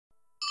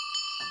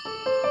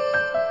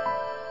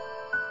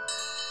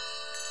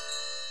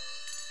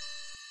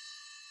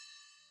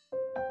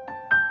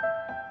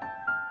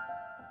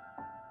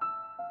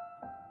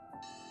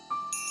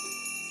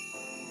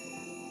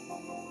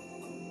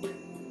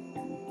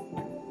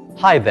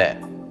Hi there!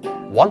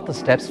 Want the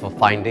steps for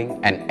finding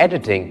and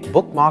editing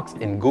bookmarks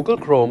in Google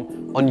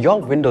Chrome on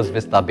your Windows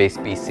Vista-based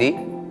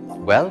PC?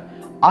 Well,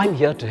 I'm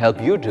here to help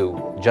you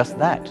do just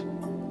that.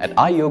 At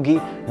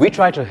iYogi, we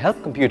try to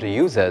help computer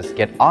users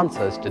get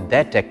answers to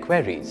their tech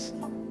queries.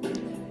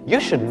 You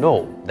should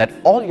know that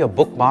all your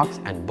bookmarks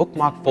and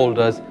bookmark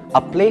folders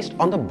are placed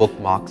on the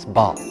bookmarks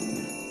bar.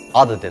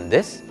 Other than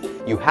this,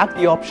 you have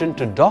the option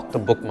to dock the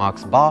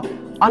bookmarks bar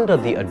under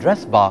the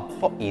address bar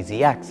for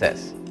easy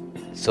access.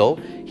 So,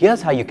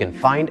 here's how you can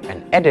find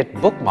and edit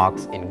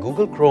bookmarks in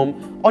Google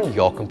Chrome on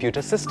your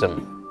computer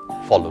system.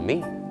 Follow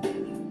me.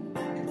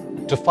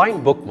 To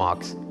find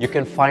bookmarks, you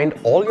can find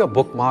all your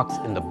bookmarks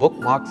in the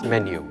Bookmarks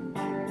menu.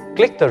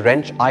 Click the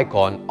wrench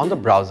icon on the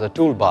browser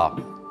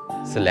toolbar.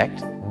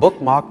 Select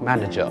Bookmark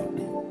Manager.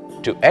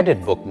 To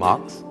edit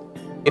bookmarks,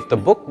 if the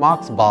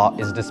bookmarks bar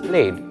is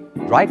displayed,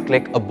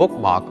 right-click a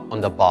bookmark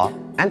on the bar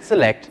and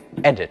select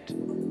Edit.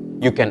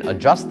 You can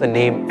adjust the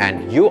name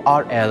and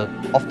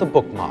URL of the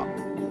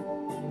bookmark.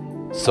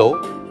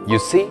 So, you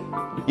see,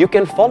 you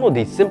can follow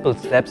these simple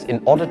steps in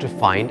order to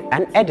find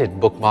and edit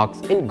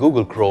bookmarks in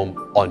Google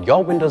Chrome on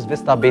your Windows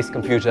Vista-based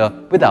computer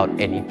without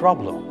any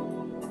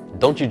problem.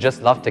 Don't you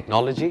just love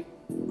technology?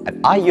 At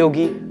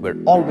iYogi, we're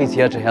always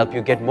here to help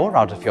you get more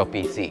out of your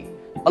PC,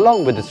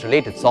 along with its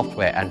related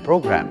software and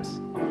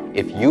programs.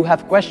 If you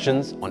have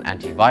questions on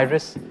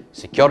antivirus,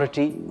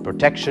 security,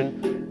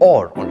 protection,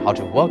 or on how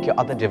to work your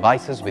other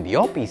devices with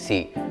your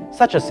PC,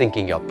 such as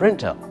syncing your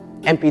printer,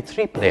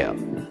 MP3 player,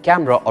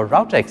 camera or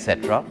router,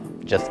 etc.,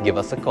 just give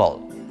us a call.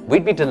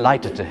 We'd be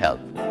delighted to help.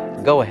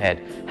 Go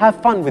ahead,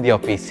 have fun with your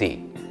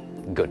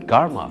PC. Good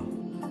karma.